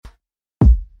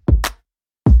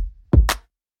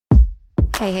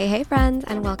Hey, friends,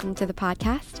 and welcome to the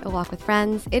podcast, A Walk with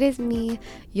Friends. It is me,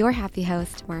 your happy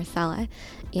host, Marcella,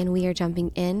 and we are jumping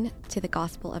in to the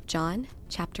Gospel of John,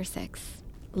 chapter 6.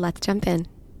 Let's jump in.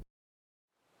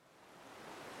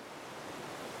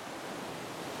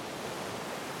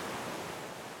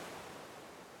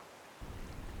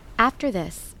 After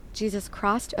this, Jesus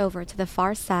crossed over to the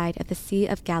far side of the Sea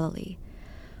of Galilee,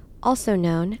 also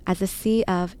known as the Sea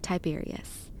of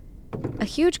Tiberias. A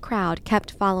huge crowd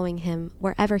kept following him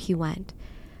wherever he went,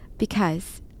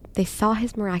 because they saw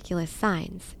his miraculous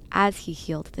signs as he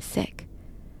healed the sick.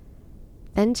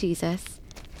 Then Jesus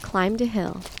climbed a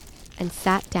hill and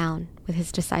sat down with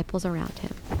his disciples around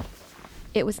him.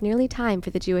 It was nearly time for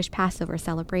the Jewish Passover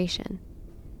celebration.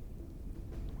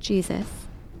 Jesus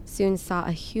soon saw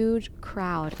a huge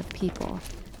crowd of people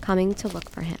coming to look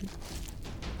for him.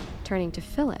 Turning to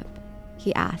Philip,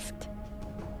 he asked,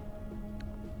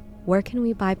 "Where can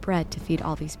we buy bread to feed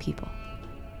all these people?"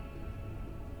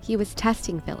 He was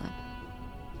testing Philip,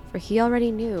 for he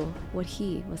already knew what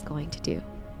he was going to do.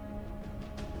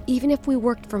 "Even if we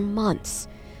worked for months,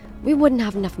 we wouldn't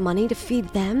have enough money to feed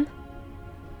them."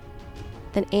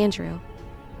 Then Andrew,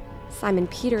 Simon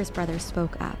Peter's brother,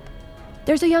 spoke up.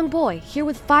 "There's a young boy here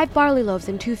with 5 barley loaves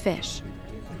and 2 fish.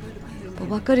 But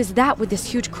what good is that with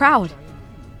this huge crowd?"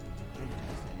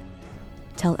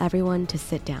 "Tell everyone to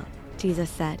sit down," Jesus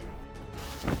said.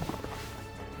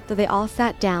 So they all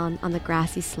sat down on the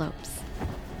grassy slopes.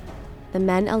 The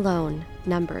men alone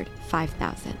numbered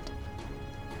 5,000.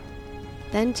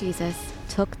 Then Jesus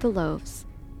took the loaves,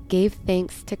 gave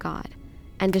thanks to God,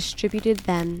 and distributed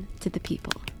them to the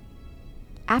people.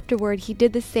 Afterward, he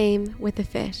did the same with the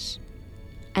fish,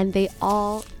 and they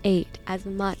all ate as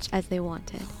much as they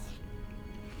wanted.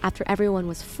 After everyone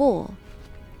was full,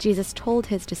 Jesus told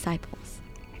his disciples,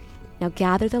 "Now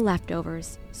gather the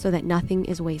leftovers so that nothing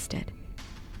is wasted."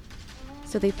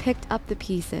 So they picked up the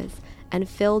pieces and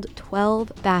filled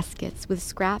 12 baskets with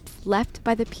scraps left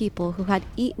by the people who had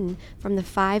eaten from the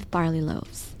 5 barley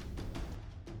loaves.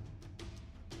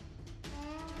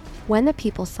 When the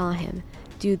people saw him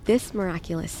do this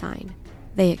miraculous sign,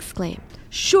 they exclaimed,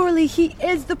 "Surely he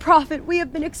is the prophet we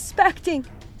have been expecting."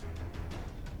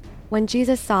 When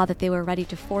Jesus saw that they were ready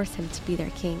to force him to be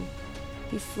their king,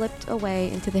 he slipped away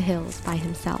into the hills by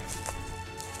himself.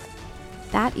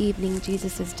 That evening,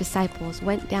 Jesus' disciples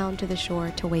went down to the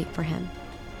shore to wait for him.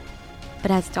 But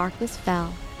as darkness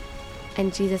fell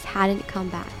and Jesus hadn't come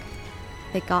back,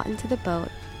 they got into the boat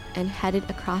and headed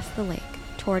across the lake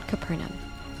toward Capernaum.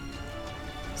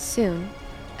 Soon,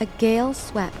 a gale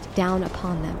swept down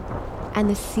upon them, and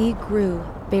the sea grew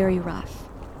very rough.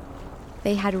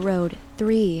 They had rowed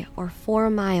 3 or 4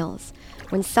 miles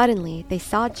when suddenly they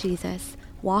saw Jesus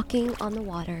walking on the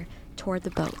water toward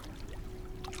the boat.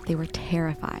 They were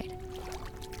terrified,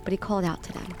 but he called out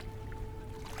to them,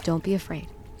 "Don't be afraid.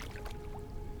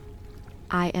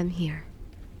 I am here."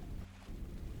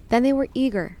 Then they were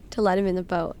eager to let him in the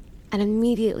boat, and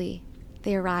immediately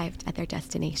they arrived at their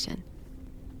destination.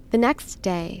 The next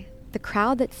day, the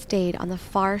crowd that stayed on the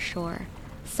far shore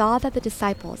saw that the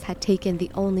disciples had taken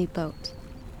the only boat,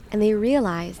 and they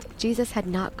realized Jesus had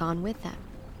not gone with them.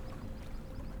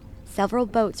 Several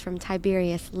boats from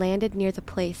Tiberias landed near the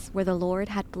place where the Lord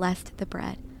had blessed the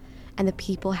bread, and the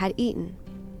people had eaten.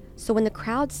 So when the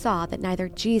crowd saw that neither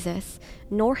Jesus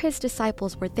nor his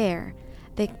disciples were there,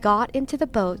 they got into the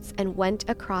boats and went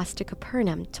across to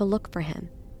Capernaum to look for him.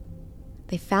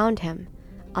 They found him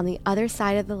on the other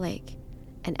side of the lake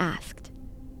and asked,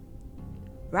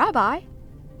 "Rabbi,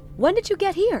 when did you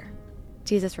get here?"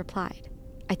 Jesus replied,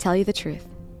 "I tell you the truth.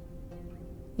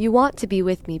 You want to be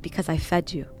with me because I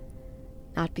fed you,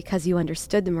 not because you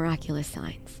understood the miraculous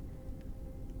signs.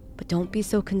 But don't be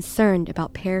so concerned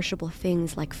about perishable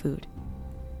things like food.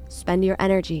 Spend your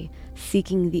energy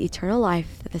seeking the eternal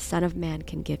life that the Son of Man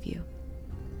can give you.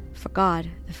 For God,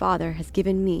 the Father, has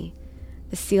given me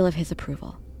the seal of his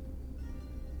approval."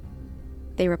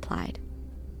 They replied,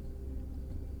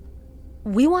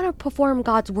 "We want to perform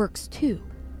God's works too.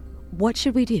 What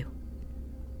should we do?"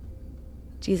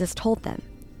 Jesus told them,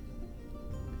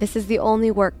 "This is the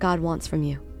only work God wants from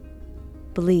you.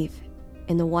 Believe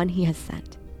in the one he has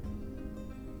sent."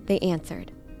 They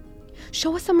answered,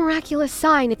 "Show us a miraculous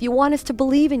sign if you want us to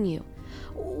believe in you.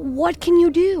 What can you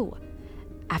do?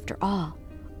 After all,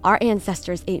 our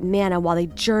ancestors ate manna while they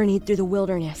journeyed through the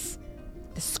wilderness.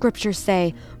 The scriptures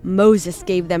say Moses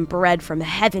gave them bread from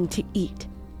heaven to eat."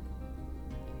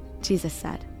 Jesus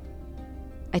said,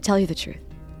 "I tell you the truth.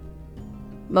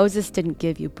 Moses didn't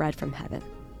give you bread from heaven.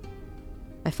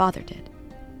 My Father did.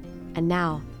 And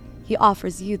now he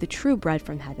offers you the true bread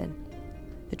from heaven.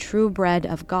 The true bread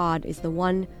of God is the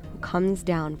one who comes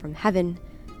down from heaven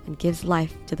and gives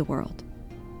life to the world."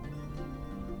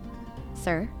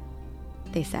 "Sir,"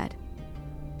 they said.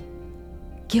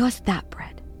 "Give us that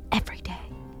bread every day."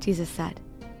 Jesus said,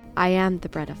 "I am the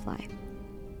bread of life.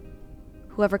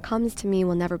 Whoever comes to me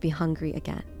will never be hungry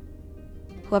again.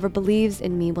 Whoever believes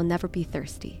in me will never be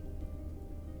thirsty.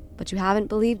 But you haven't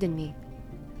believed in me,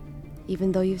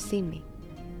 even though you've seen me.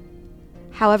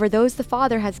 However, those the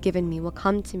Father has given me will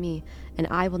come to me, and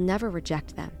I will never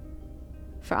reject them.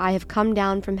 For I have come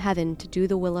down from heaven to do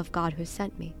the will of God who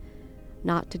sent me,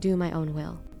 not to do my own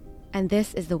will. And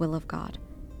this is the will of God,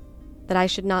 that I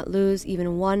should not lose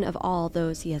even one of all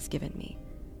those he has given me,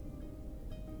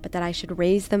 but that I should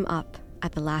raise them up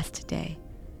at the last day.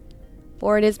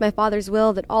 For it is my Father's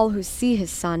will that all who see his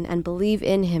Son and believe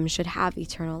in him should have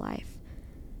eternal life.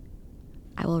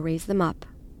 I will raise them up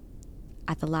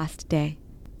at the last day."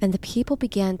 Then the people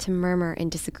began to murmur in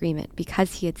disagreement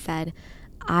because he had said,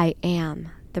 "I am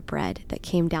the bread that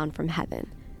came down from heaven."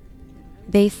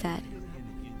 They said,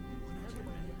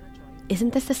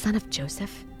 "Isn't this the son of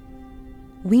Joseph?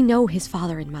 We know his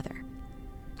father and mother.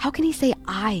 How can he say,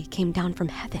 'I came down from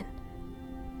heaven'?"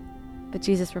 But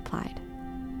Jesus replied,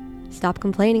 "Stop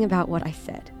complaining about what I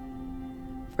said.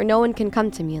 For no one can come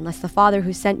to me unless the Father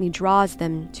who sent me draws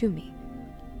them to me.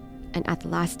 And at the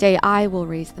last day I will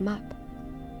raise them up,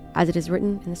 as it is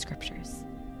written in the Scriptures.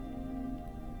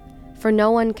 For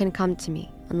no one can come to me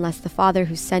unless the Father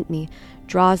who sent me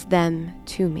draws them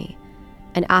to me.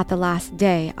 And at the last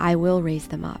day I will raise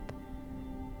them up.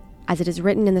 As it is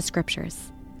written in the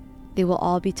Scriptures, they will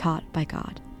all be taught by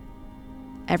God.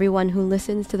 Everyone who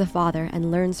listens to the Father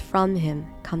and learns from him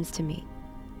comes to me.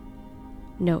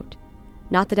 Note,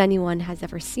 not that anyone has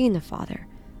ever seen the Father,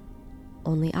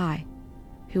 only I,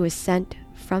 who is sent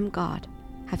from God,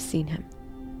 have seen him.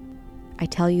 I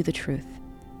tell you the truth.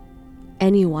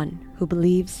 Anyone who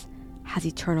believes has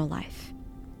eternal life.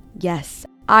 Yes,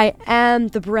 I am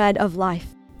the bread of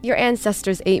life. Your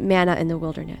ancestors ate manna in the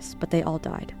wilderness, but they all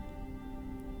died.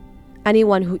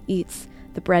 Anyone who eats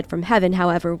the bread from heaven,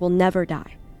 however, will never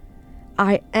die.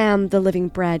 I am the living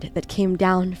bread that came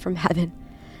down from heaven.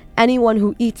 Anyone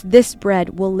who eats this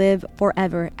bread will live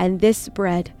forever, and this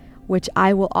bread, which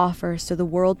I will offer so the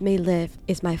world may live,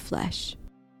 is my flesh."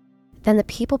 Then the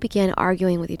people began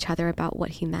arguing with each other about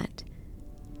what he meant.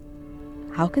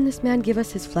 "How can this man give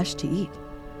us his flesh to eat?"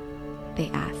 they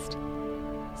asked.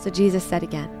 So Jesus said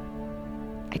again,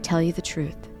 "I tell you the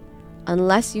truth.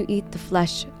 Unless you eat the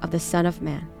flesh of the Son of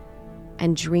Man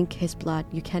and drink his blood,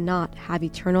 you cannot have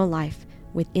eternal life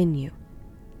within you.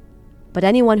 But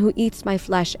anyone who eats my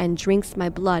flesh and drinks my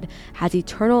blood has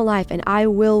eternal life, and I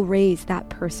will raise that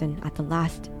person at the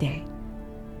last day.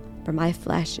 For my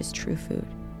flesh is true food,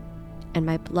 and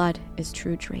my blood is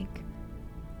true drink.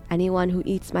 Anyone who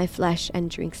eats my flesh and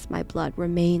drinks my blood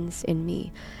remains in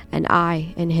me, and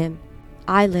I in him.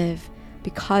 I live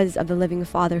because of the living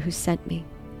Father who sent me.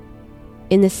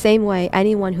 In the same way,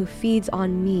 anyone who feeds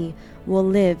on me will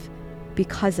live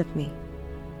because of me.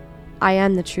 I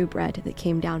am the true bread that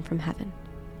came down from heaven.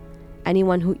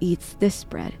 Anyone who eats this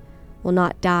bread will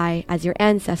not die as your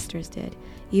ancestors did,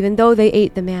 even though they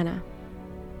ate the manna,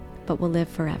 but will live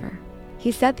forever."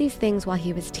 He said these things while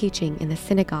he was teaching in the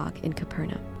synagogue in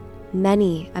Capernaum.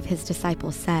 Many of his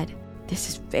disciples said, "This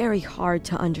is very hard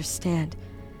to understand.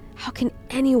 How can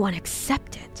anyone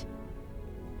accept it?"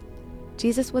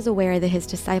 Jesus was aware that his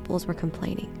disciples were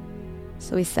complaining,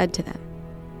 so he said to them,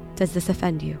 "Does this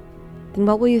offend you? Then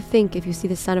what will you think if you see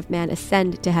the Son of Man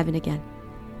ascend to heaven again?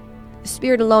 The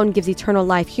Spirit alone gives eternal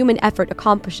life. Human effort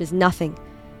accomplishes nothing.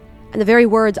 And the very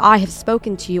words I have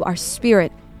spoken to you are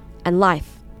spirit and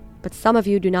life. But some of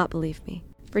you do not believe me."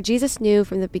 For Jesus knew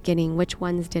from the beginning which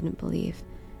ones didn't believe,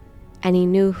 and he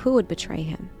knew who would betray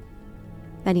him.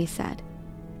 Then he said,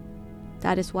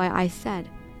 "That is why I said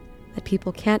that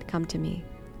people can't come to me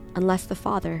unless the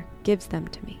Father gives them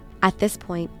to me." At this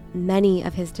point, many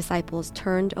of his disciples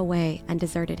turned away and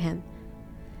deserted him.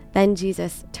 Then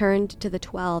Jesus turned to the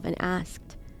 12 and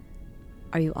asked,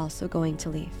 "Are you also going to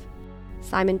leave?"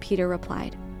 Simon Peter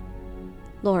replied,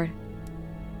 "Lord,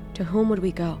 to whom would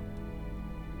we go?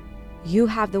 You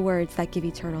have the words that give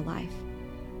eternal life.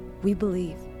 We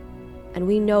believe, and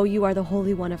we know you are the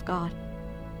Holy One of God."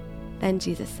 Then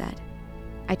Jesus said,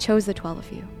 "I chose the 12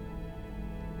 of you,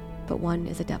 but one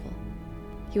is a devil."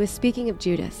 He was speaking of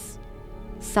Judas,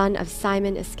 son of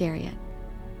Simon Iscariot,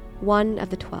 one of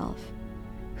the 12,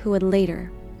 who would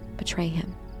later betray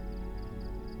him.